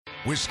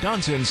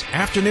Wisconsin's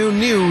afternoon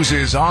news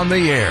is on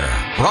the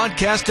air,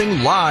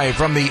 broadcasting live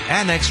from the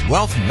Annex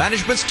Wealth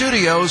Management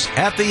Studios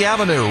at the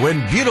Avenue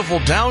in beautiful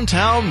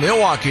downtown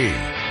Milwaukee.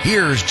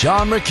 Here's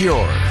John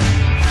McCure.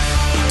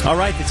 All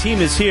right, the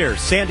team is here.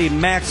 Sandy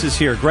Max is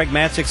here. Greg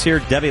Matzik's here.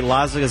 Debbie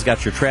Loziga's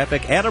got your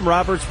traffic. Adam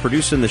Roberts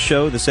producing the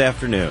show this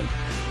afternoon.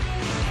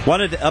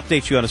 Wanted to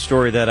update you on a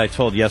story that I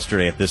told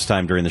yesterday at this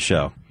time during the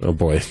show. Oh,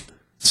 boy.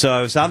 So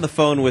I was on the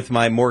phone with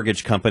my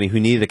mortgage company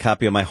who needed a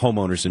copy of my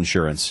homeowner's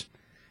insurance.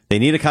 They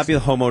need a copy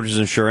of the homeowner's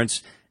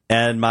insurance,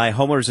 and my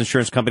homeowner's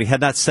insurance company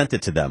had not sent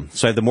it to them.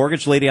 So I had the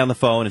mortgage lady on the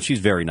phone, and she's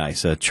very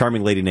nice, a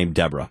charming lady named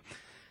Deborah.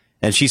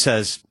 And she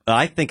says,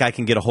 I think I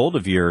can get a hold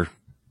of your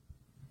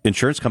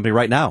insurance company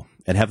right now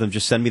and have them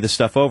just send me the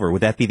stuff over.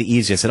 Would that be the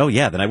easiest? I said, oh,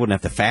 yeah, then I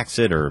wouldn't have to fax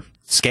it or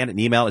scan it and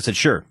email it. I said,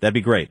 sure, that'd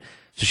be great.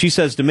 So she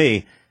says to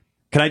me,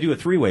 can I do a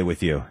three-way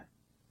with you?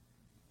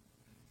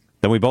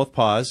 Then we both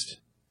paused,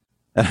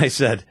 and I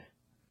said,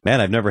 man,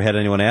 I've never had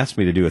anyone ask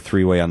me to do a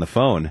three-way on the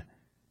phone.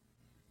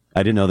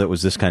 I didn't know that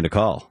was this kind of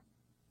call.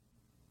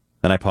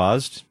 And I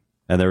paused,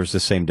 and there was the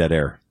same dead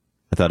air.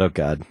 I thought, oh,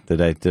 God, did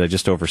I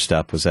just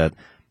overstep? Was that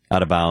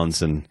out of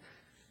bounds? And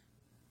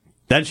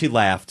then she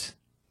laughed.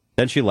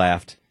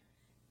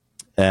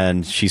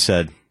 And she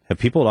said, have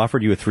people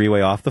offered you a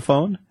three-way off the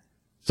phone?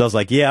 So I was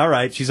like, yeah, all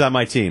right, she's on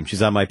my team.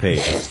 She's on my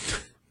page.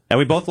 And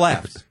we both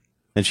laughed.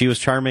 And she was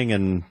charming,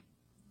 and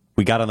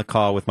we got on the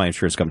call with my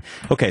insurance company.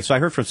 Okay, so I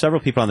heard from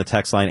several people on the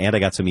text line, and I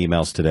got some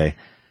emails today.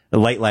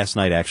 Late last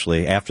night,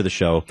 actually, after the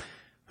show,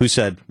 who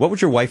said, what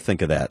would your wife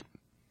think of that?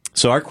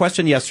 So our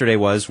question yesterday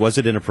was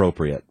it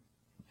inappropriate?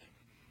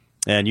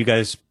 And you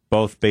guys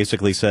both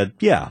basically said,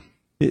 yeah,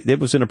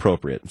 it was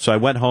inappropriate. So I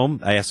went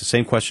home. I asked the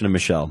same question to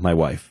Michelle, my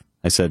wife.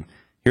 I said,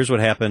 here's what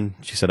happened.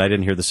 She said, I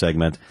didn't hear the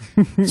segment.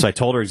 So I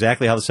told her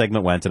exactly how the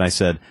segment went, and I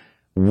said,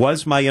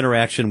 was my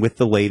interaction with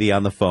the lady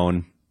on the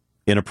phone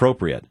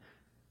inappropriate?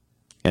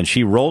 And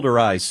she rolled her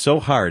eyes so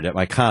hard at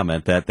my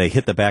comment that they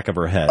hit the back of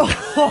her head.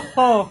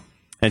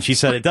 And she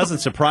said, it doesn't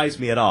surprise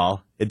me at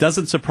all. It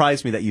doesn't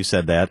surprise me that you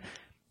said that.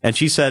 And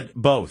she said,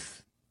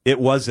 both. It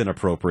was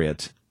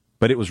inappropriate,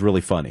 but it was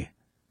really funny.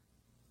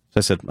 So I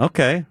said,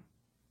 okay.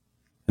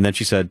 And then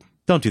she said,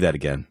 don't do that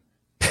again.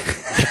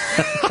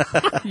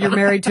 You're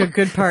married to a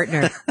good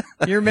partner.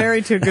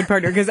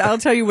 Because I'll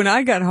tell you, when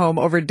I got home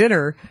over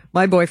dinner,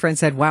 my boyfriend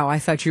said, wow, I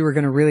thought you were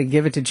going to really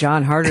give it to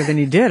John harder than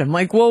you did. I'm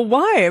like, well,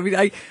 why? I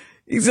mean,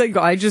 he's like,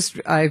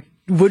 I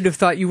would have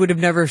thought you would have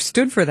never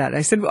stood for that.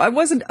 I said, well, I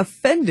wasn't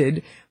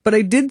offended, but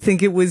I did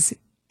think it was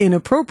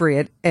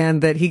inappropriate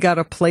and that he got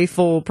a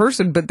playful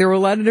person. But there were a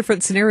lot of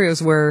different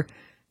scenarios where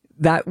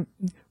that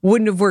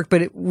wouldn't have worked,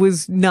 but it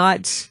was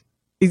not.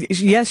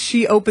 Yes,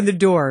 she opened the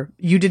door.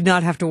 You did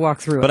not have to walk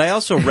through it. But I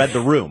also read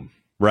the room,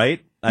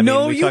 right?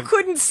 You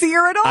couldn't see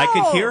her at all. I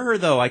could hear her,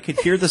 though. I could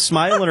hear the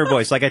smile in her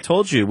voice. Like I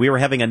told you, we were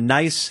having a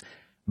nice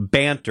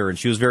banter, and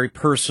she was very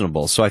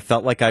personable, so I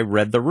felt like I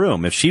read the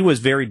room. If she was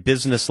very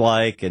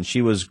businesslike and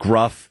she was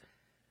gruff,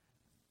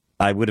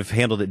 I would have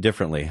handled it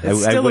differently.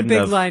 It's still a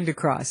big line to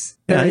cross.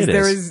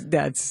 There's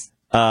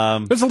a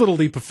little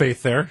leap of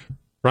faith there,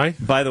 right?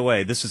 By the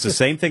way, this is the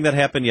same thing that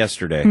happened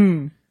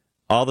yesterday.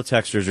 All the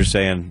texters are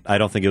saying, I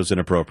don't think it was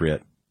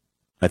inappropriate.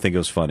 I think it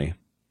was funny.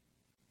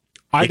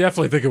 I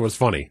definitely think it was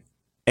funny.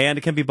 And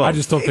it can be both. I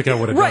just don't think I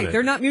would have done it. Right,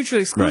 they're not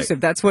mutually exclusive.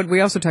 Right. That's what we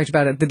also talked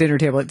about at the dinner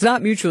table. It's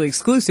not mutually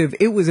exclusive.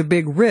 It was a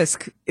big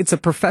risk. It's a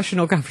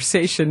professional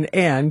conversation,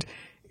 and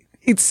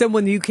it's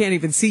someone that you can't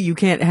even see. You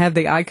can't have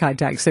the eye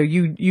contact. So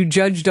you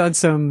judged on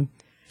some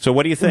So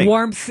what do you think?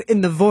 Warmth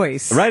in the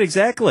voice. Right,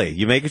 exactly.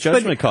 You make a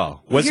judgment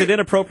call. Was it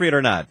inappropriate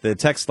or not? The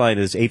text line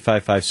is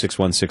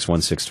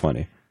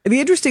 855-616-1620. The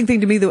interesting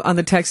thing to me on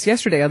the text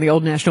yesterday on the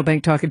Old National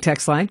Bank Talk and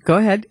Text line, go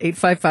ahead,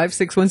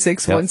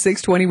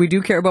 855-616-1620. We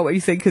do care about what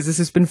you think because this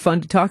has been fun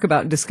to talk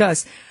about and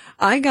discuss.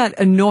 I got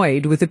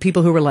annoyed with the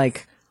people who were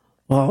like,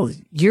 well,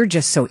 you're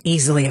just so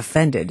easily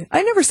offended.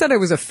 I never said I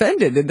was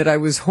offended and that I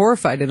was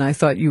horrified and I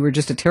thought you were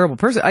just a terrible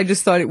person. I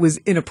just thought it was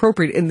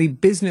inappropriate in the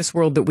businest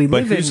world that we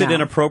live in now. But who's it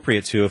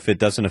inappropriate to if it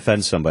doesn't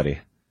offend somebody?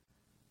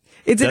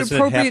 It's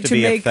inappropriate to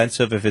make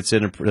offensive if it's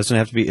doesn't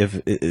have to be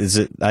if is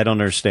it I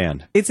don't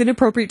understand. It's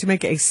inappropriate to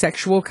make a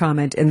sexual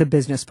comment in the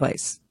business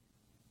place.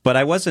 But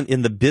I wasn't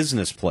in the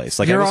business place.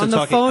 Like You're I wasn't on the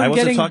talking phone I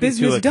wasn't getting talking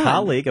business to a done.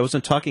 colleague. I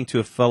wasn't talking to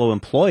a fellow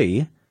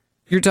employee.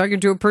 You're talking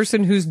to a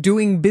person who's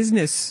doing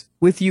business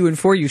with you and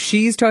for you.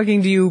 She's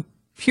talking to you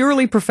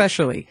purely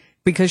professionally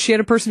because she had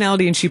a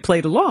personality and she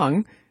played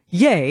along.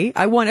 Yay,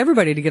 I want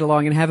everybody to get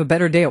along and have a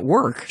better day at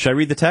work. Should I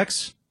read the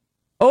text?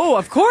 Oh,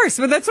 of course.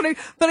 But that's what I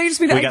just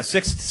mean.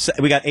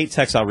 We got 8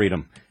 texts. I'll read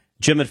them.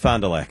 Jim at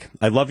Fond du Lac.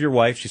 I love your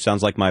wife. She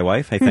sounds like my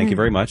wife. I thank you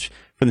very much.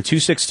 From the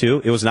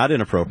 262, it was not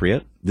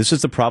inappropriate. This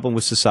is the problem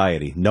with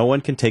society. No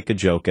one can take a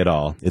joke at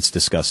all. It's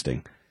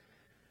disgusting.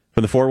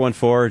 From the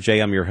 414,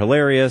 JM, you're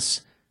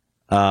hilarious.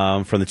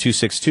 From the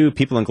 262,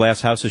 people in glass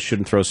houses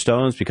shouldn't throw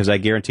stones because I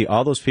guarantee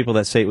all those people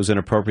that say it was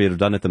inappropriate have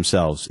done it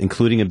themselves,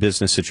 including in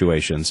business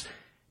situations.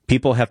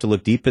 People have to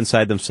look deep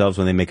inside themselves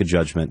when they make a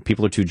judgment.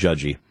 People are too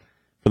judgy.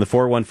 From the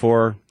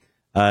 414,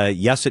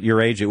 yes, at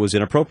your age, it was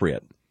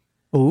inappropriate.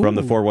 From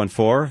the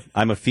 414,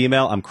 I'm a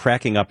female. I'm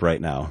cracking up right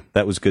now.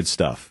 That was good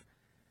stuff.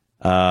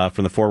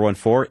 From the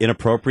 414,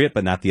 inappropriate,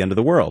 but not the end of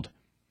the world.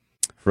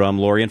 From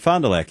Lori and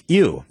Fond du Lac,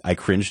 ew, I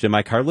cringed in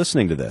my car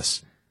listening to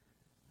this.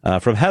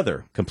 From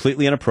Heather,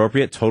 completely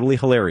inappropriate, totally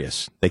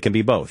hilarious. They can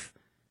be both.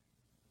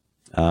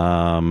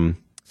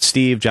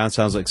 Steve, John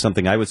sounds like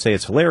something I would say.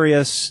 It's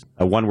hilarious.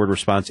 A one-word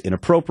response,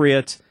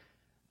 inappropriate.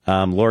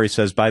 Lori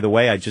says, by the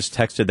way, I just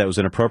texted that was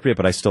inappropriate,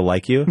 but I still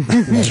like you.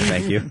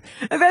 Thank you.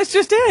 That's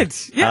just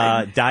it.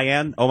 Yeah.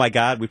 Diane, oh my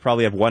God, we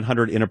probably have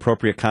 100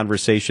 inappropriate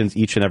conversations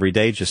each and every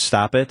day. Just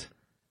stop it.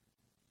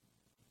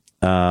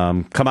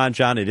 Come on,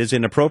 John, it is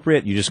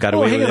inappropriate. You just got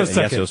away with it. And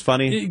yes, it was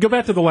funny. Go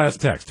back to the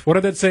last text. What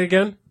did that say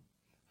again?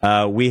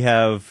 We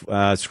have,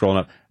 scrolling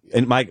up,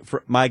 and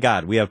my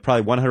God, we have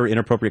probably 100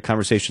 inappropriate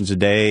conversations a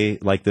day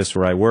like this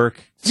where I work.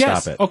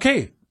 Stop it.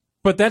 Okay.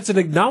 But that's an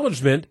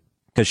acknowledgement.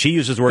 Because she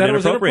uses the word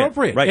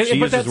inappropriate. Right, she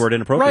uses the word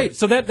inappropriate. Right,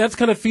 so that's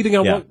kind of feeding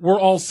on what we're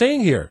all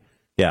saying here.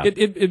 Yeah.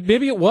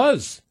 Maybe it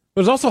was. It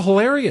was also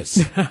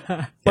hilarious.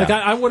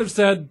 I would have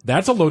said,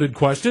 that's a loaded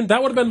question.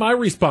 That would have been my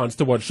response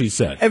to what she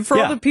said. And for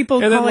all the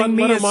people calling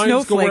me a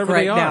snowflake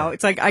right now,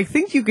 it's like, I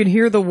think you can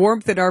hear the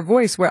warmth in our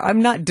voice where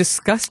I'm not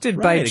disgusted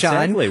by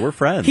John. Exactly, we're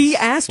friends. He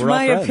asked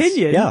my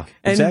opinion. Yeah,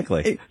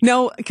 exactly.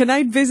 Now, can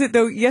I visit,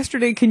 though,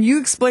 yesterday, can you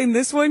explain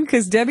this one?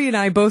 Because Debbie and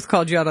I both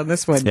called you out on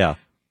this one. Yeah.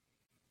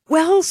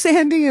 Well,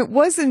 Sandy, it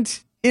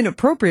wasn't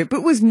inappropriate,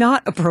 but it was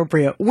not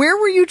appropriate. Where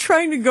were you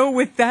trying to go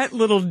with that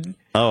little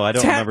Oh, I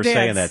don't remember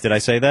saying that. Did I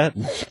say that?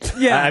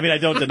 Yeah. I mean, I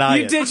don't deny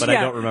it, but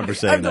I don't remember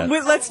saying that.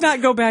 Let's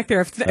not go back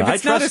there. If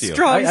it's not a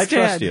strong stand. I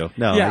trust you.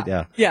 No,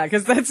 yeah,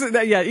 because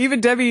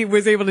even Debbie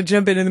was able to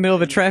jump in the middle of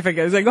the traffic.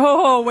 I was like,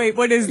 wait,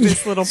 what is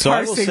this little parsing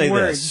I will say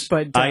word? This.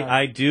 But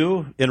I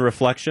do, in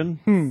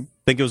reflection,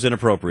 think it was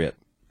inappropriate.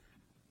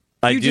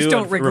 You just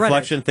don't regret in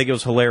reflection, think it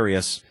was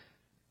hilarious,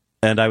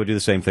 and I would do the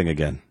same thing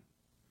again.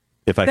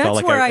 If I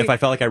felt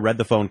like I read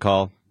the phone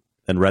call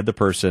and read the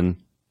person,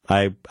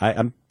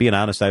 I'm being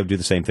honest, I would do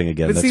the same thing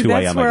again. But that's who I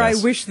am, That's where I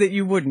wish that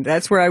you wouldn't.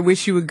 That's where I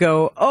wish you would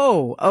go,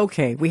 oh,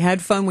 okay, we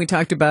had fun, we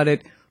talked about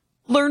it,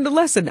 learned a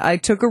lesson, I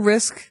took a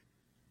risk.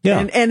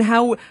 Yeah. And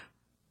how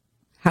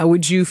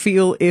would you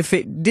feel if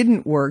it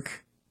didn't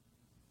work?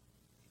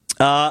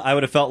 I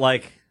would have felt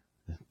like,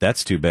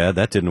 that's too bad,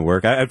 that didn't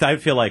work. I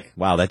feel like,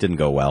 wow, that didn't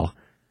go well.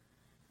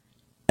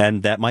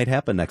 And that might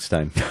happen next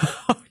time.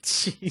 Oh,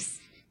 jeez.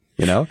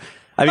 You know?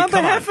 I mean, on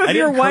behalf of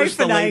your wife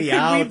and I,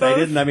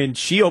 didn't. I mean,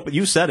 she opened.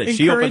 You said it.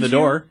 She opened the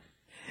door.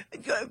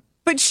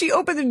 But she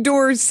opened the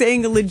door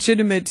saying a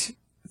legitimate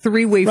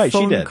three-way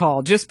phone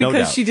call. Just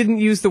because she didn't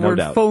use the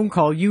word phone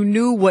call, you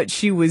knew what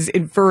she was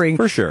inferring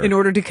for sure. In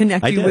order to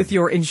connect you with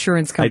your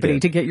insurance company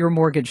to get your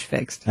mortgage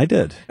fixed. I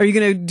did.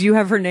 Do you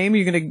have her name? Are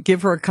you going to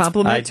give her a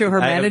compliment to her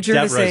manager?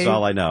 Deborah to say, is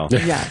all I know.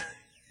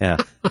 Yeah.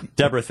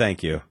 Deborah,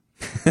 thank you.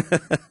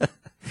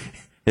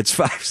 It's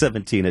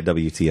 5:17 at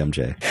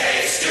WTMJ.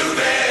 Hey, stupid!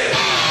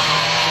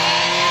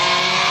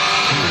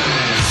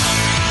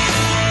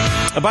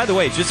 By the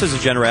way, just as a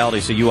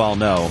generality, so you all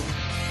know,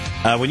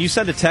 when you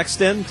send a text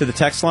in to the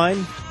text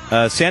line,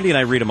 Sandy and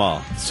I read them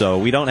all. So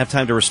we don't have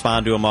time to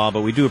respond to them all,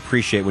 but we do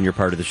appreciate when you're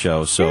part of the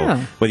show. So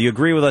whether you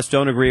agree with us,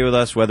 don't agree with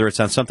us, whether it's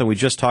on something we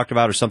just talked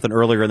about or something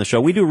earlier in the show,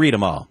 we do read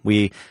them all.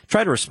 We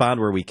try to respond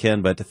where we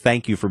can, but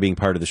thank you for being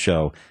part of the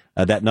show.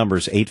 That number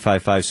is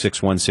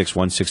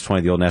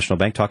 855-616-1620, the Old National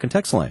Bank talk and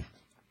text line.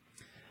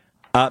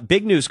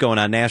 Big news going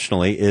on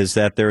nationally is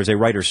that there is a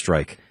writer's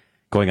strike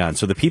going on.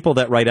 So the people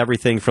that write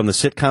everything from the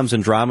sitcoms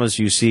and dramas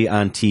you see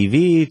on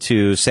TV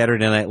to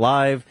Saturday Night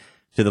Live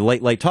to the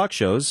late talk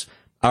shows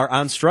are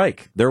on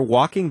strike. They're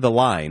walking the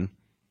line,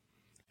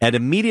 and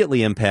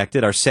immediately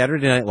impacted our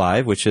Saturday Night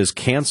Live, which is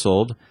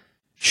canceled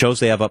shows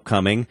they have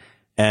upcoming,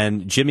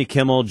 and Jimmy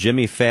Kimmel,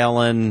 Jimmy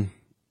Fallon,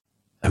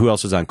 who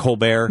else is on?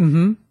 Colbert.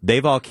 Mm-hmm.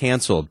 They've all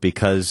canceled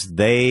because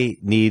they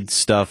need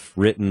stuff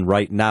written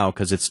right now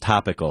because it's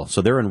topical.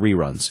 So they're in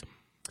reruns.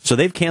 So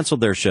they've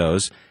canceled their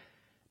shows.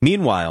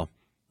 Meanwhile,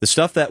 the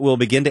stuff that will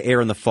begin to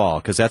air in the fall,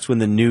 because that's when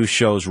the new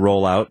shows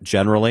roll out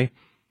generally,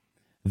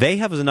 they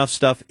have enough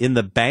stuff in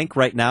the bank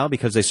right now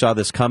because they saw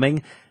this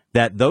coming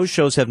that those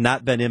shows have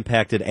not been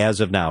impacted as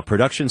of now.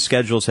 Production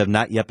schedules have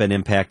not yet been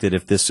impacted.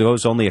 If this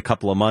goes only a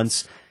couple of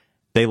months,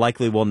 they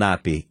likely will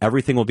not be.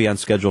 Everything will be on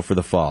schedule for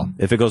the fall.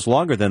 If it goes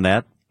longer than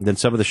that, then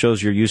some of the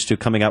shows you're used to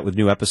coming out with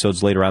new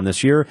episodes later on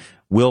this year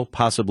will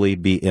possibly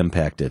be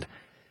impacted.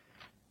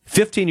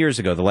 15 years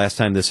ago, the last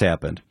time this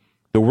happened,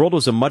 the world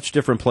was a much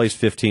different place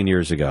 15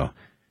 years ago.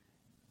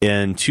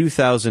 In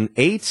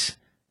 2008,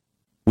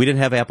 we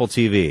didn't have Apple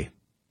TV.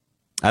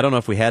 I don't know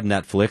if we had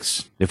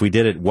Netflix. If we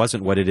did, it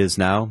wasn't what it is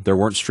now. There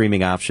weren't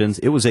streaming options.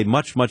 It was a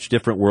much, much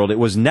different world. It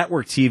was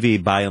network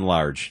TV by and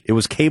large. It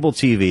was cable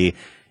TV.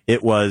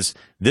 It was,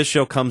 this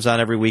show comes on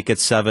every week at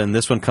 7,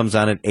 this one comes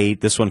on at 8,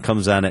 this one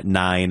comes on at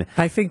 9.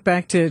 I think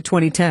back to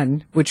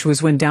 2010, which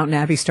was when Downton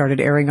Abbey started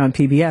airing on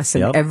PBS,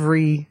 and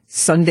every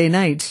Sunday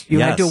night you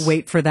had to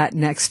wait for that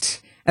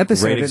next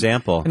episode. Great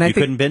example. And you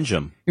couldn't binge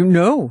them.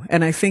 No,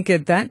 and I think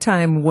at that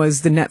time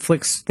was the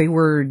Netflix, they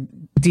were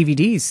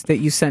DVDs that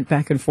you sent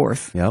back and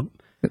forth. Yep.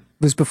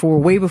 was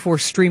way before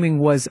streaming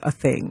was a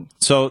thing.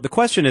 So the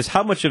question is,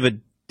 how much of a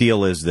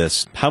deal is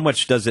this? How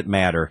much does it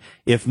matter?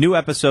 If new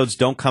episodes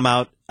don't come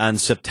out on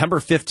September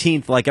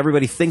 15th like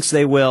everybody thinks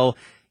they will,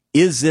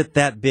 is it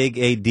that big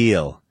a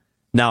deal?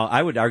 Now,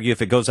 I would argue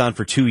if it goes on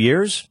for 2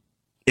 years,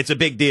 it's a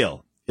big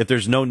deal. If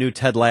there's no new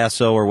Ted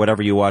Lasso or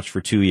whatever you watch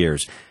for 2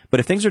 years. But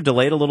if things are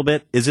delayed a little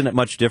bit, isn't it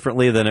much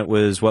differently than it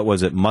was,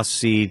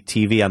 must-see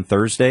TV on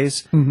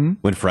Thursdays? Mm-hmm.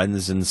 When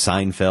Friends and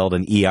Seinfeld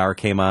and ER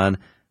came on?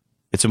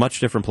 It's a much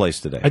different place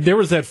today. There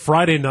was that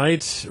Friday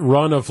night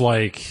run of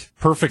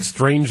Perfect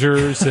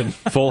Strangers and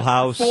Full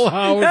House. Full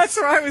House. That's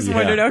where I was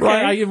wondering. Okay,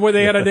 right, where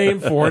they had a name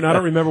for it, and I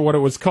don't remember what it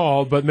was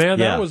called. But man,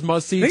 that was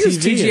must-see TV. It was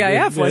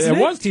TGIF, wasn't it?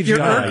 It was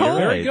TGIF.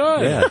 Very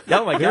good. Yeah.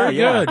 Oh my God. Very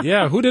good.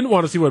 Yeah. Who didn't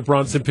want to see what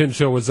Bronson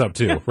Pinchot was up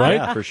to? Right.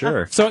 Yeah, for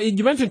sure. So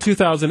you mentioned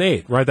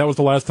 2008, right? That was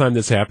the last time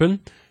this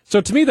happened.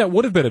 So to me, that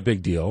would have been a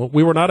big deal.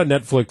 We were not a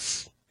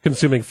Netflix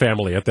consuming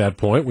family at that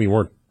point. We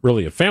weren't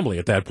really a family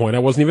at that point. I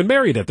wasn't even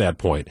married at that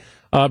point.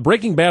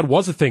 Breaking Bad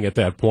was a thing at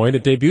that point.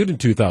 It debuted in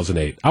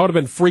 2008. I would have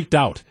been freaked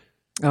out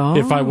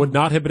if I would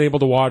not have been able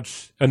to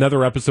watch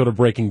another episode of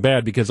Breaking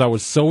Bad because I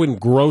was so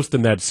engrossed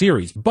in that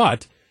series.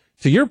 But,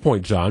 to your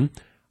point, John,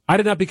 I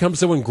did not become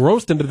so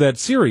engrossed into that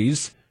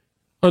series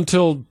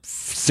until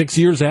 6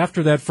 years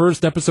after that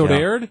first episode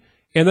aired.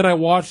 And then I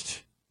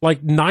watched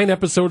 9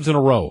 episodes in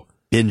a row.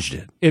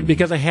 Binged it.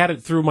 Because I had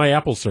it through my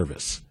Apple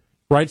service.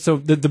 Right, so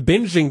the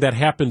binging that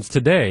happens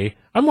today,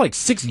 I'm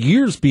 6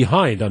 years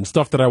behind on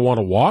stuff that I want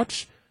to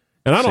watch,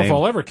 and I don't know if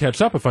I'll ever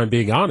catch up if I'm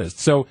being honest.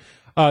 So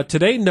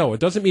today, no, it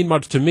doesn't mean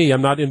much to me.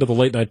 I'm not into the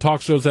late-night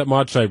talk shows that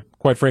much. I,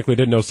 quite frankly,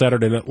 didn't know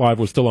Saturday Night Live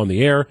was still on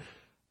the air.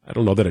 I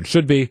don't know that it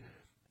should be.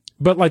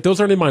 But, those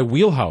aren't in my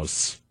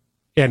wheelhouse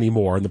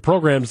anymore. And the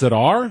programs that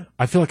are,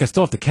 I feel like I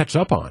still have to catch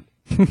up on.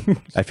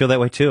 I feel that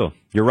way, too.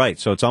 You're right.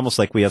 So it's almost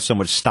like we have so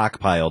much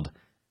stockpiled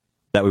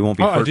that we won't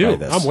be hurt by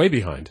this. I'm way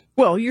behind.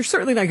 Well, you're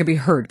certainly not going to be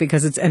hurt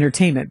because it's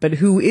entertainment, but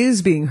who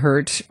is being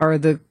hurt are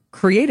the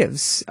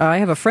creatives. I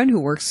have a friend who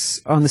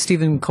works on the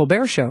Stephen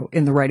Colbert Show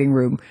in the writing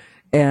room,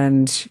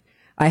 and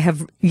I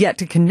have yet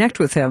to connect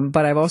with him,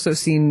 but I've also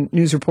seen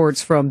news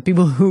reports from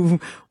people who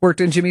worked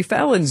in Jimmy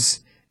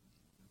Fallon's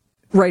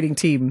writing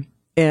team,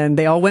 and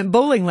they all went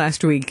bowling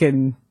last week,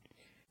 and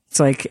it's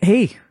like,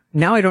 hey,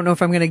 now I don't know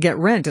if I'm going to get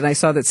rent, and I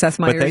saw that Seth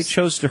Meyers... But they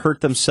chose to hurt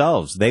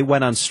themselves. They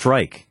went on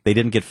strike. They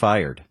didn't get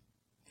fired.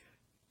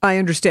 I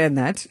understand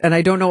that, and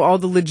I don't know all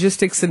the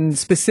logistics and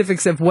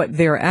specifics of what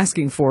they're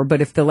asking for,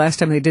 but if the last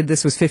time they did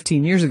this was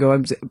 15 years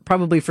ago,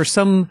 probably for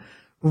some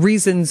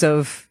reasons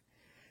of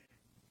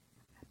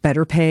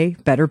better pay,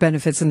 better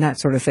benefits, and that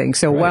sort of thing.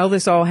 So while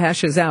this all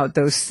hashes out,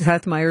 those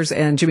Seth Meyers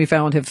and Jimmy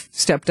Fallon have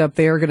stepped up.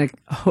 They are going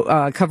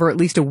to cover at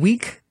least a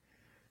week,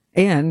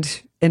 and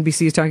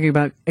NBC is talking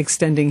about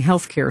extending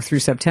health care through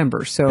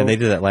September. And they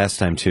did that last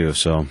time, too,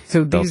 so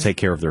they'll take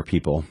care of their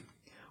people.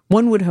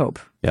 One would hope.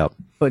 Yep.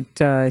 But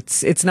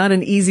it's not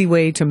an easy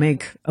way to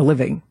make a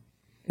living.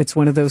 It's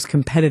one of those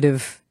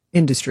competitive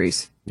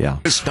industries. Yeah.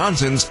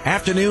 Wisconsin's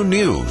afternoon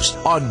news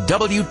on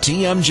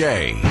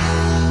WTMJ.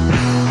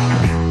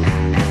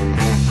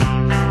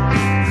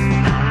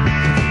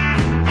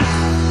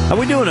 How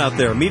we doing out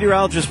there?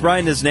 Meteorologist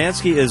Brian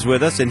Niznansky is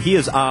with us, and he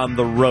is on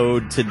the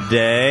road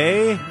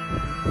today.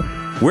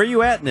 Where are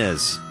you at,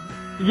 Niz?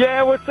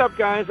 Yeah, what's up,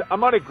 guys?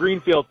 I'm out at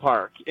Greenfield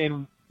Park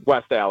in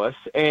West Dallas,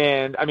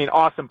 and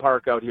awesome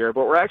park out here,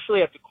 but we're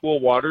actually at the Cool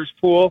Waters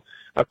Pool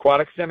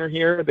Aquatic Center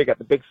here. They got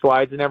the big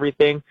slides and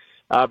everything,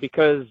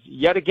 because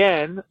yet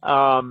again,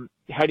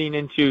 heading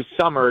into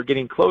summer,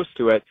 getting close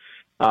to it,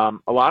 a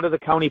lot of the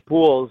county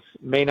pools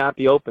may not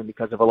be open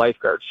because of a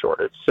lifeguard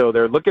shortage. So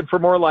they're looking for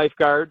more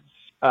lifeguards.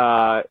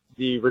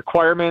 The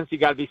requirements, you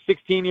got to be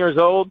 16 years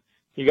old,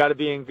 you got to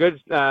be in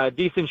good,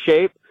 decent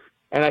shape,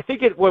 and I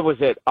think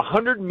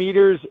 100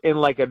 meters in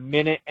a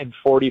minute and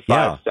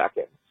 45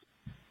 seconds.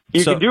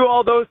 You can do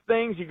all those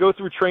things. You go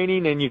through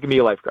training, and you can be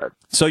a lifeguard.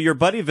 So your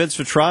buddy Vince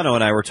Vitrano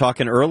and I were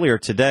talking earlier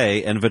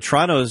today, and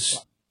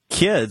Vitrano's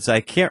kids, I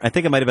think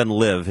it might have been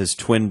Liv, his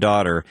twin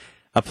daughter,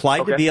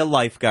 applied to be a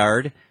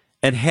lifeguard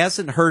and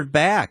hasn't heard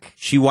back.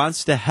 She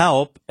wants to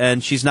help,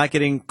 and she's not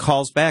getting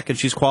calls back, and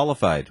she's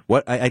qualified.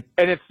 What? And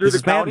it's through the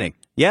county? Maddening.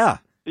 Yeah.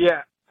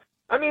 Yeah.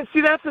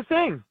 See, that's the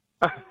thing.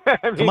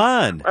 Come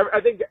on. I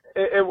think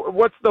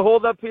what's the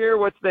hold up here?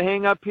 What's the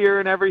hang up here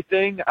and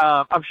everything?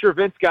 I'm sure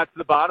Vince got to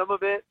the bottom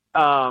of it.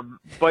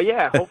 But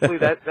yeah, hopefully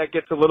that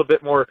gets a little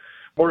bit more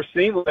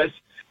seamless.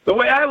 The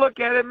way I look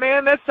at it,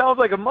 man, that sounds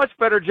like a much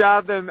better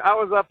job than I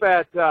was up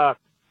at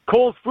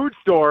Kohl's Food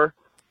Store,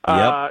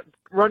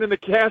 running the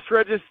cash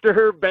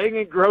register,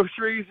 banging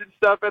groceries and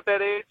stuff at that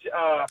age.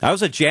 I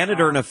was a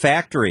janitor in a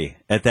factory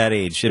at that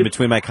age, in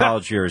between my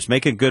college years,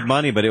 making good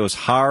money, but it was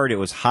hard, it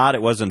was hot,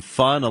 it wasn't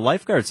fun. A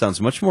lifeguard sounds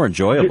much more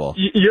enjoyable.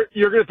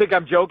 You're going to think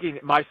I'm joking.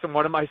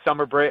 One of my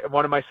summer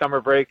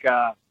break,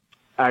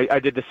 I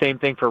did the same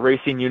thing for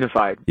Racine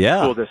Unified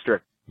School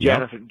District.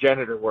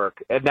 Janitor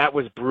work, and that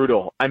was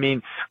brutal.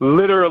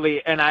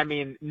 Literally,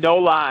 and no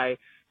lie,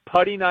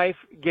 putty knife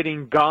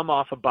getting gum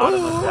off a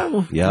bottom of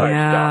that.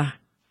 Yeah.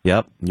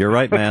 Yep, you're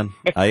right, man.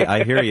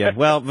 I hear you.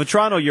 Well,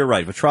 Vetrano, you're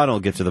right. Vetrano will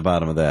get to the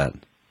bottom of that.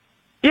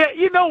 Yeah,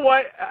 you know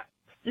what?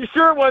 You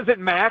sure it wasn't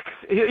Max?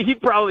 He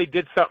probably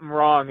did something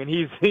wrong, and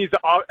he's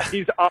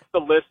off the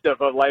list of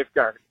a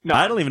lifeguard. No,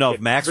 I don't even know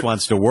if Max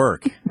wants to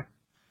work.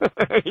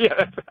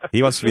 Yeah,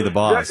 he wants to be the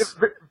boss.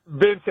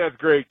 Vince has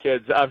great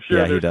kids. I'm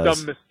sure he there's does.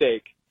 some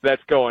mistake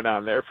that's going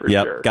on there for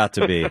sure. Yep, got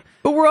to be.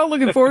 But we're all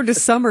looking forward to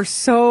summer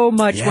so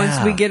much Yeah.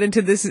 once we get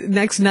into this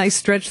next nice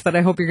stretch that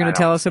I hope you're going to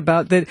tell us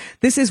about. That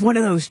this is one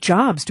of those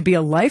jobs, to be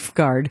a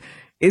lifeguard,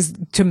 is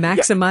to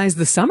maximize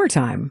the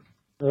summertime.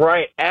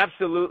 Right,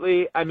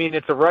 absolutely. I mean,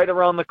 it's right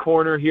around the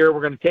corner here.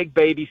 We're going to take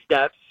baby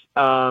steps.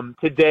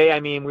 Today, I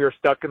mean, we were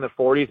stuck in the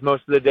 40s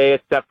most of the day,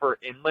 except for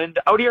inland.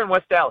 Out here in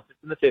West Dallas, it's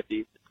in the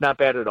 50s. It's not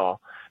bad at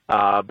all.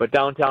 But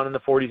downtown in the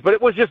 40s. But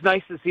it was just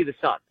nice to see the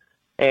sun.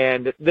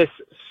 And this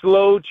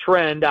slow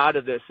trend out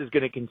of this is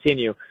going to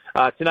continue.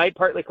 Tonight,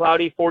 partly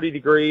cloudy, 40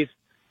 degrees.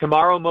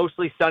 Tomorrow,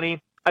 mostly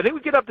sunny. I think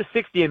we get up to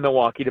 60 in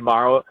Milwaukee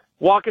tomorrow.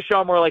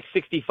 Waukesha more like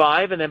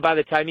 65, and then by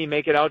the time you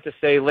make it out to,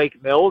 say,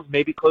 Lake Mills,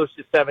 maybe close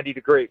to 70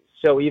 degrees,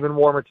 so even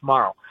warmer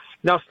tomorrow.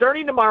 Now,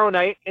 starting tomorrow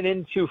night and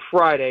into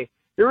Friday,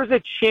 there is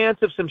a chance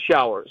of some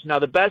showers. Now,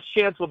 the best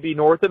chance will be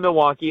north of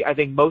Milwaukee. I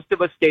think most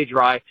of us stay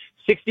dry.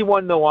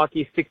 61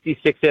 Milwaukee,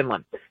 66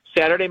 inland.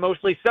 Saturday,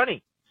 mostly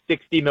sunny.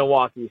 60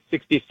 Milwaukee,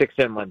 66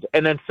 inland.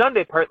 And then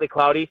Sunday, partly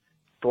cloudy,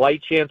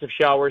 slight chance of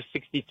showers,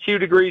 62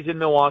 degrees in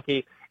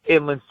Milwaukee,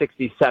 inland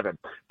 67.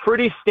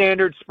 Pretty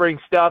standard spring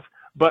stuff,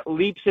 but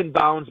leaps and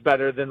bounds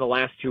better than the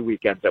last 2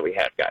 weekends that we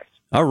had, guys.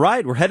 All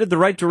right, we're headed the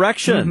right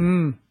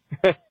direction.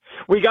 Mm-hmm.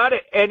 We got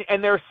it,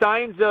 and there are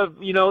signs of,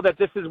 that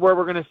this is where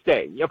we're going to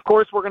stay. Of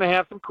course, we're going to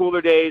have some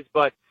cooler days,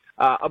 but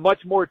a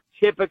much more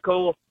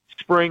typical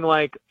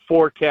spring-like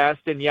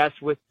forecast. And yes,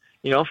 with,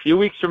 a few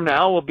weeks from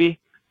now, we'll be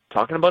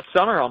talking about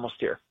summer almost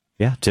here.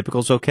 Yeah,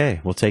 typical's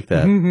okay. We'll take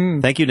that. Mm-hmm.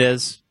 Thank you,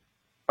 Niz.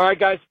 All right,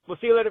 guys. We'll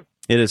see you later.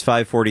 It is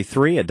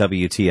 5:43 at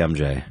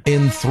WTMJ.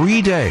 In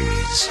 3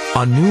 days,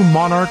 a new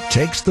monarch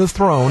takes the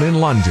throne in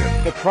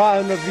London. The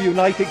crown of the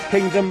United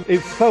Kingdom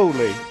is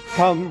solely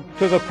come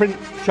to the Prince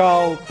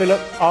Charles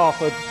Philip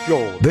Arthur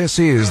George. This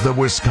is the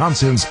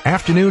Wisconsin's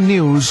Afternoon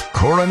News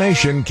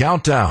Coronation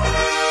Countdown.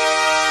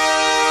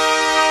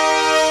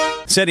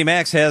 Sandy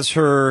Max has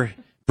her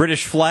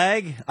British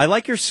flag. I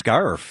like your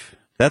scarf.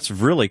 That's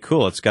really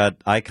cool. It's got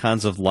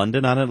icons of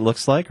London on it, it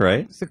looks like,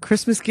 right? It's a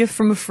Christmas gift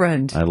from a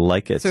friend. I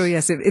like it. So,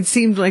 yes, it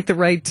seemed like the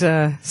right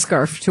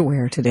scarf to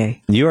wear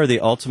today. You are the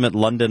ultimate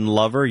London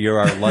lover. You're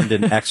our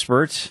London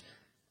expert.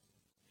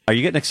 Are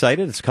you getting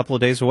excited? It's a couple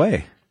of days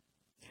away.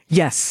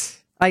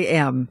 Yes, I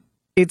am.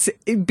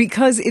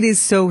 Because it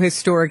is so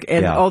historic,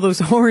 and all those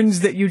horns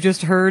that you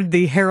just heard,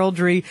 the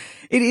heraldry,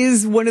 it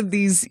is one of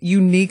these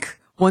unique,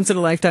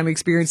 once-in-a-lifetime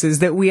experiences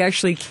that we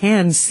actually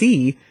can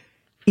see,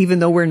 even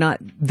though we're not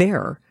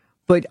there.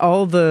 But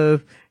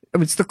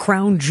it's the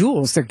crown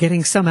jewels. They're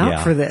getting some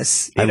out for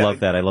this. I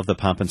love that. I love the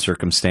pomp and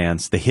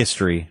circumstance, the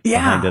history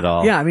behind it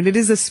all. Yeah, I mean, it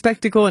is a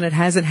spectacle, and it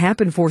hasn't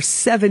happened for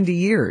 70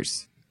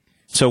 years.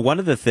 So one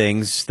of the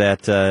things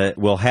that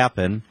will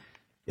happen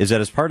is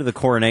that as part of the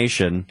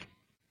coronation,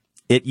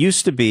 it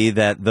used to be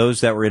that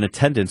those that were in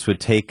attendance would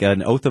take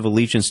an oath of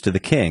allegiance to the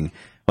king.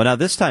 Well, now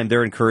this time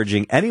they're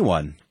encouraging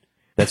anyone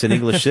that's an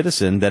English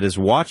citizen that is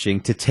watching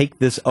to take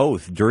this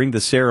oath during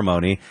the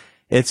ceremony.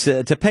 It's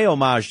to pay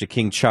homage to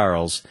King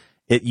Charles.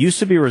 It used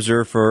to be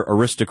reserved for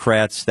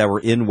aristocrats that were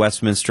in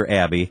Westminster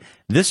Abbey.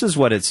 This is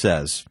what it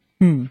says,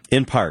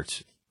 in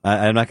part.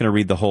 I'm not going to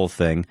read the whole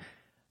thing.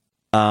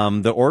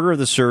 The order of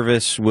the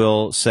service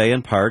will say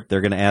in part,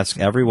 they're going to ask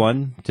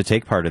everyone to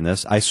take part in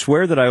this. I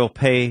swear that I will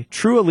pay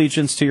true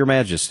allegiance to your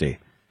majesty.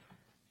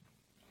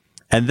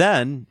 And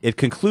then it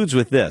concludes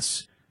with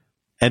this.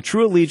 And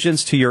true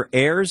allegiance to your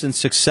heirs and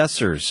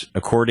successors,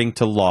 according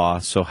to law,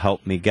 so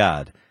help me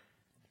God.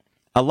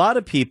 A lot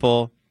of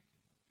people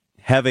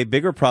have a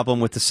bigger problem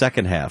with the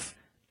second half,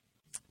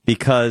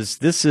 because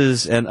this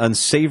is an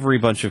unsavory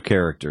bunch of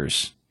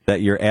characters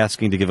that you're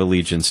asking to give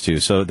allegiance to.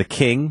 So the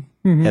king,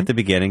 at the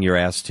beginning, you're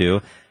asked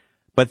to.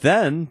 But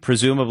then,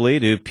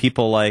 presumably, to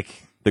people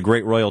like the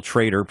great royal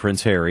traitor,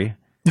 Prince Harry,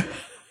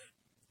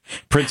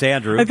 Prince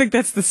Andrew. I think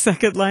that's the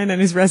second line on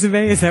his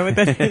resume. Is that what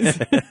that is?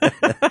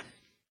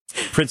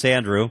 Prince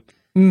Andrew,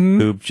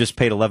 who just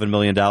paid $11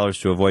 million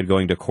to avoid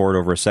going to court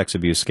over a sex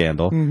abuse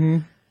scandal.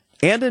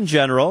 And in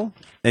general,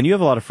 and you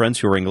have a lot of friends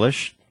who are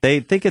English, they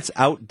think it's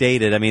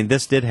outdated. I mean,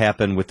 this did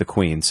happen with the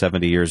Queen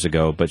 70 years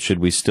ago, but should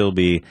we still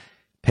be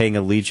paying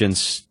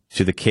allegiance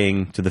to the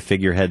king, to the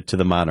figurehead, to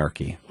the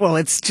monarchy? Well,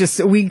 it's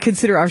just, we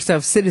consider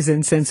ourselves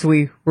citizens since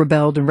we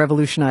rebelled and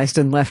revolutionized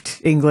and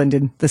left England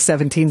in the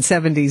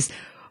 1770s.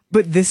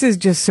 But this is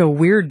just so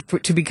weird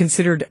to be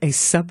considered a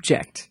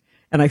subject.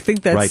 And I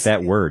think that's... Right,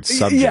 that word,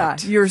 subject. Yeah,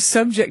 you're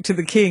subject to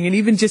the king. And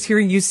even just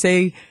hearing you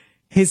say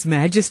His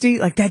Majesty,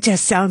 like, that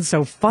just sounds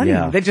so funny.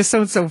 Yeah. That just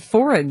sounds so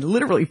foreign,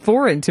 literally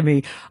foreign to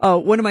me.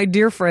 One of my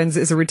dear friends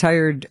is a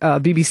retired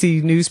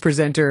BBC news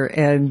presenter,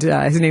 and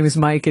his name is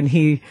Mike, and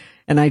he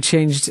and I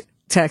changed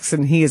texts,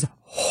 and he is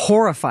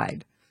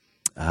horrified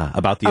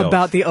About the oath.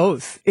 About the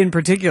oath in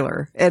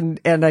particular. And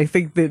I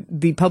think that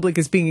the public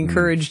is being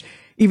encouraged,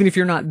 even if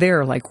you're not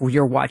there, like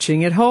you're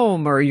watching at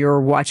home or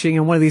you're watching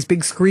on one of these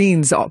big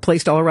screens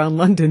placed all around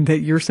London, that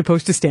you're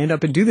supposed to stand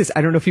up and do this.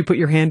 I don't know if you put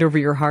your hand over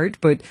your heart,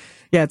 but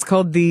yeah, it's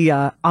called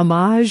the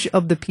Homage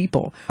of the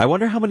People. I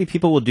wonder how many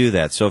people will do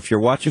that. So if you're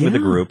watching with a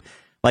group,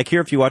 like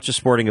here, if you watch a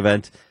sporting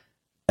event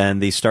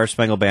and the Star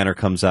Spangled Banner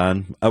comes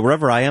on,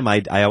 wherever I am,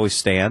 I always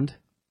stand.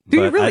 Do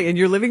you really? In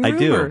your living room? I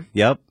do. Or?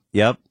 Yep.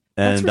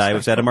 And I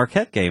was at a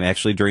Marquette game,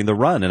 actually, during the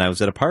run, and I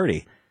was at a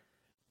party.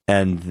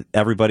 And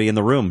everybody in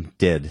the room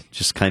did,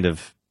 just kind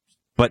of,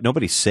 but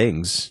nobody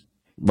sings,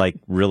 like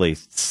really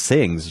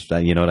sings,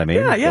 you know what I mean?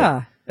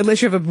 Yeah.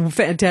 Unless you have a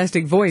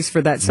fantastic voice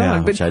for that song.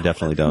 Yeah, which I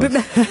definitely don't.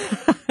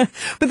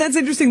 But that's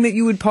interesting that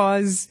you would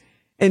pause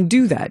and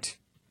do that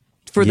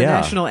for the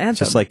national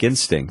anthem. Just like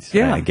instinct,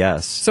 I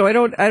guess. So I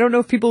don't know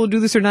if people will do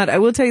this or not. I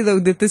will tell you, though,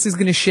 that this is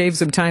going to shave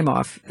some time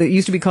off. It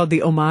used to be called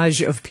the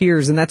Homage of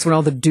Peers, and that's when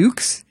all the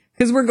dukes,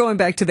 because we're going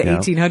back to the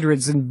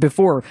 1800s and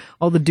before,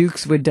 all the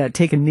dukes would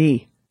take a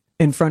knee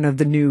in front of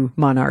the new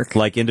monarch.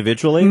 Like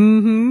individually?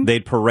 Mm-hmm.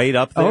 They'd parade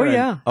up there? Oh,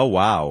 yeah. Oh,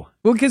 wow.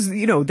 Well, because,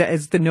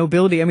 as the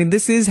nobility, I mean,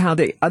 this is how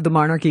the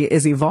monarchy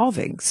is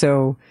evolving,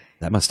 so...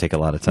 That must take a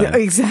lot of time. Yeah,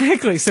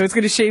 exactly. So it's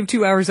going to shave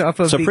 2 hours off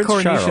of the Prince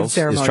coronation Charles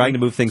ceremony. is trying to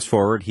move things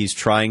forward. He's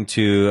trying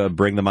to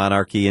bring the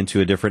monarchy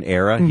into a different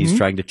era. Mm-hmm. He's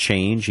trying to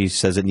change. He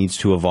says it needs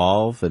to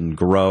evolve and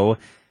grow.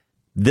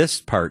 This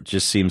part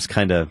just seems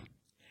kind of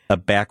a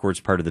backwards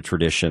part of the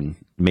tradition,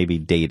 maybe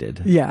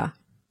dated. Yeah,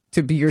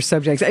 to be your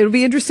subjects. It'll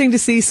be interesting to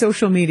see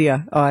social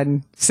media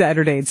on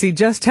Saturday and see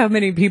just how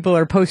many people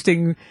are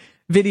posting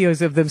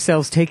videos of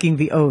themselves taking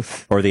the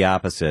oath. Or the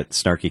opposite,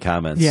 snarky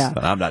comments. Yeah.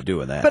 But I'm not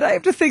doing that. But I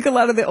have to think a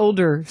lot of the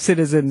older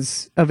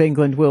citizens of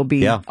England will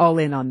be all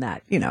in on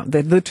that,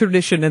 the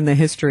tradition and the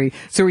history.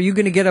 So are you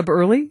going to get up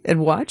early and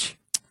watch?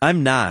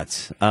 I'm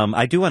not.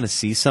 I do want to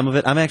see some of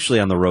it. I'm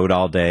actually on the road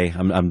all day.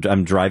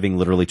 I'm driving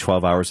literally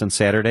 12 hours on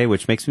Saturday,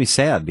 which makes me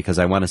sad because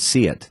I want to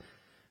see it.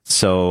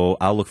 So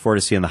I'll look forward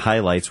to seeing the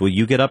highlights. Will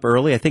you get up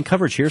early? I think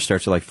coverage here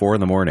starts at like 4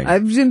 in the morning.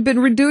 I've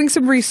been doing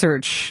some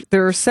research.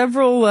 There are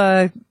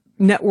several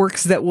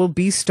networks that will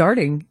be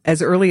starting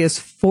as early as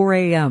 4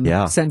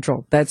 a.m.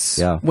 Central.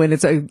 That's when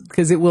it's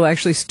because it will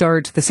actually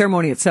start. The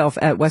ceremony itself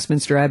at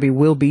Westminster Abbey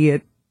will be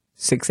at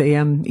 6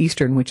 a.m.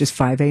 Eastern, which is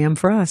 5 a.m.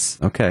 for us.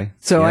 Okay.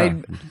 So I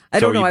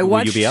don't know. I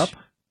watched. Will you be up?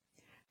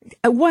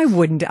 Why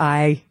wouldn't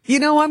I?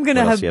 I'm going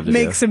to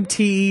make some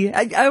tea.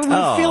 I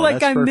would feel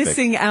like I'm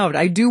missing out.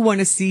 I do want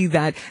to see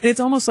that. And it's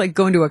almost like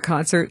going to a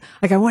concert.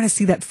 Like I want to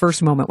see that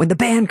first moment when the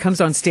band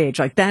comes on stage.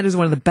 Like that is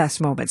one of the best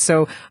moments.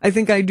 So I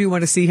think I do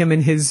want to see him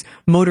in his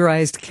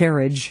motorized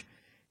carriage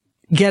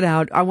get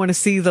out. I want to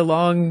see the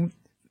long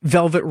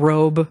velvet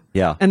robe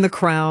and the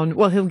crown.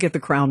 Well, he'll get the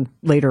crown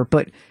later,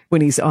 but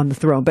when he's on the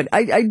throne. But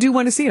I do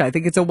want to see it. I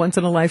think it's a once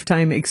in a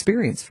lifetime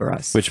experience for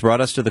us. Which brought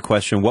us to the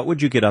question, what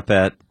would you get up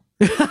at?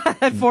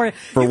 For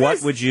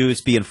what would you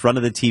be in front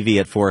of the TV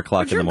at 4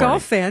 o'clock in the morning? You're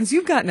golf fans.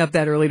 You've gotten up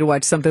that early to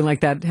watch something like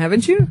that,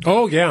 haven't you?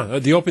 Oh, yeah.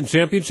 The Open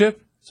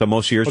Championship? So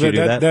most years you do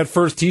that? That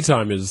first tee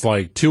time is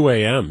like 2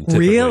 a.m.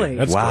 typically. Really?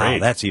 That's great.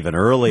 That's even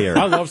earlier.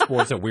 I love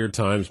sports at weird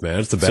times,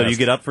 man. It's the best. So you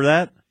get up for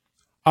that?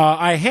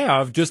 I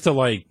have, just to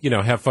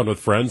have fun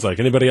with friends, like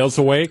anybody else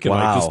awake, and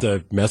just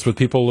to mess with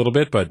people a little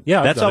bit. But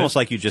yeah, that's almost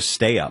like you just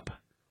stay up.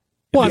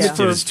 Well,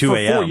 for 2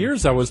 a.m. For 4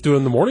 years, I was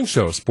doing the morning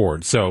show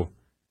sports, so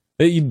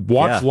you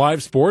watch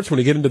live sports when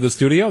you get into the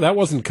studio. That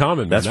wasn't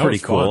common. That's pretty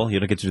cool. Fun. You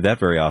don't get to do that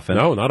very often.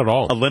 No, not at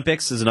all.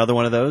 Olympics is another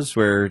one of those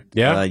where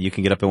you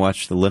can get up and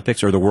watch the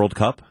Olympics or the World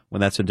Cup when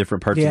that's in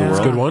different parts of the world.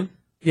 That's a good one.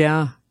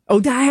 Yeah.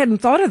 Oh, I hadn't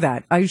thought of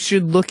that. I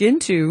should look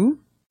into,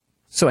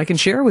 so I can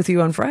share with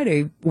you on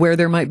Friday where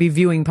there might be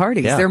viewing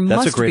parties. Yeah,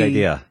 that's a great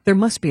idea. There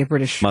must be a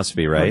British. Must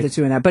be, right? That's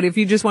doing that. But if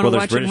you just want to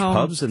watch there's British at home,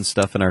 pubs and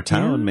stuff in our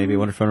town. Maybe I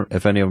wonder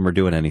if any of them are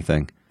doing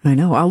anything. I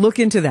know. I'll look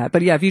into that.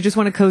 But yeah, if you just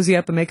want to cozy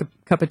up and make a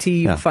cup of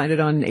tea, find it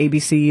on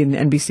ABC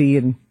and NBC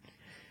and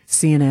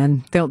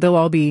CNN. They'll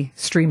all be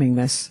streaming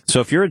this.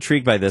 So if you're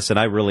intrigued by this, and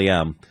I really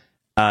am,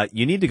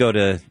 you need to go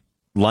to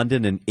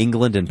London and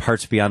England and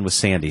parts beyond with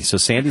Sandy. So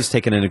Sandy's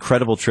taken an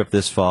incredible trip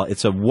this fall.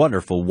 It's a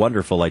wonderful,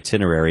 wonderful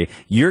itinerary.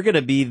 You're going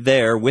to be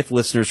there with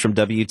listeners from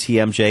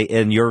WTMJ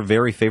in your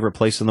very favorite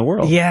place in the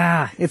world.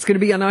 Yeah, it's going to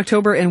be on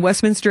October, and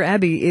Westminster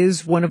Abbey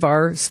is one of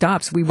our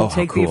stops. We will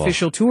take the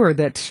official tour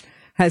that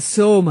has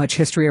so much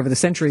history over the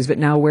centuries, but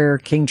now where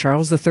King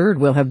Charles III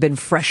will have been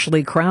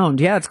freshly crowned.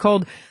 Yeah, it's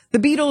called The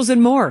Beatles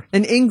and More,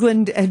 an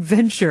England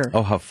adventure.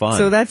 Oh, how fun.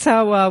 So that's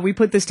how we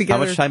put this together.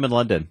 How much time in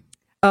London?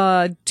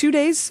 2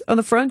 days on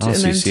the front, and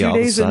so then 2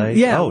 days.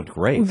 Oh,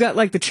 great! We've got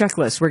like the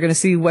checklist. We're going to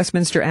see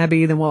Westminster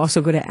Abbey, then we'll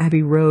also go to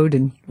Abbey Road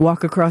and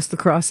walk across the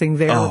crossing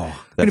there. Oh,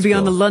 we're going to be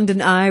on the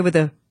London Eye with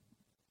a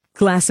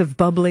glass of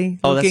bubbly.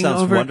 Oh, that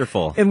sounds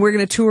wonderful! And we're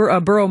going to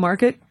tour Borough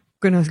Market.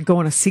 We're going to go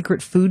on a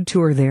secret food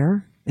tour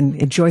there and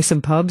enjoy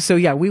some pubs. So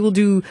yeah, we'll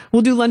do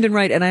London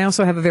right. And I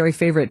also have a very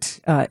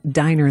favorite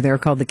diner there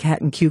called the Cat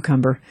and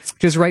Cucumber,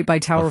 which is right by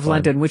Tower of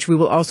London, which we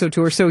will also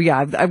tour. So yeah,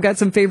 I've got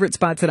some favorite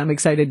spots that I'm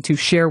excited to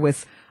share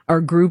with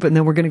our group, and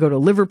then we're going to go to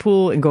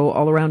Liverpool and go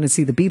all around and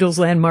see the Beatles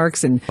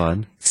landmarks and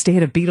stay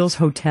at a Beatles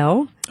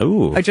hotel,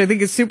 which I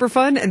think is super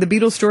fun. And the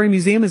Beatles Story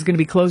Museum is going to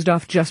be closed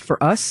off just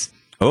for us.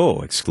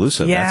 Oh,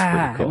 exclusive. Yeah.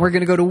 That's pretty cool. We're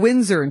going to go to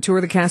Windsor and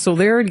tour the castle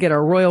there and get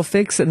our royal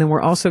fix. And then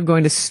we're also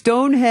going to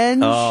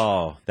Stonehenge.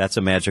 Oh, that's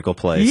a magical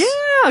place.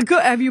 Yeah.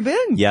 Good. Have you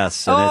been?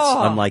 Yes. And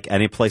it's unlike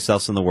any place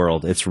else in the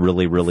world. It's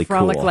really, really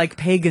Frolic cool. like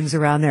pagans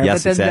around there.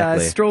 Yes, but then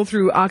exactly. Stroll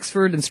through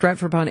Oxford and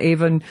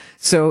Stratford-upon-Avon.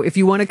 So if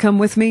you want to come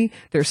with me,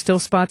 there's still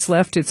spots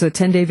left. It's a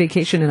 10-day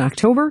vacation in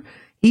October.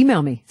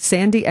 Email me,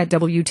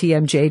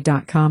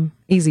 sandy@wtmj.com.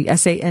 Easy,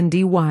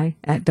 SANDY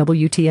at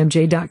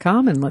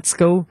WTMJ.com, and let's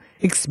go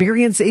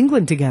experience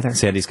England together.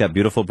 Sandy's got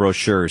beautiful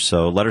brochures,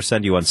 so let her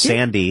send you on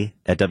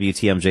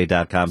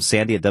sandy@WTMJ.com,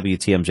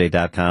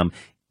 sandy@WTMJ.com.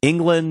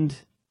 England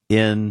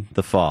in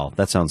the fall.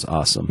 That sounds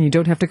awesome. You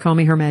don't have to call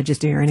me Her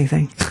Majesty or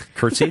anything.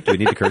 Curtsy? Do we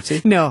need to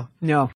curtsy? No.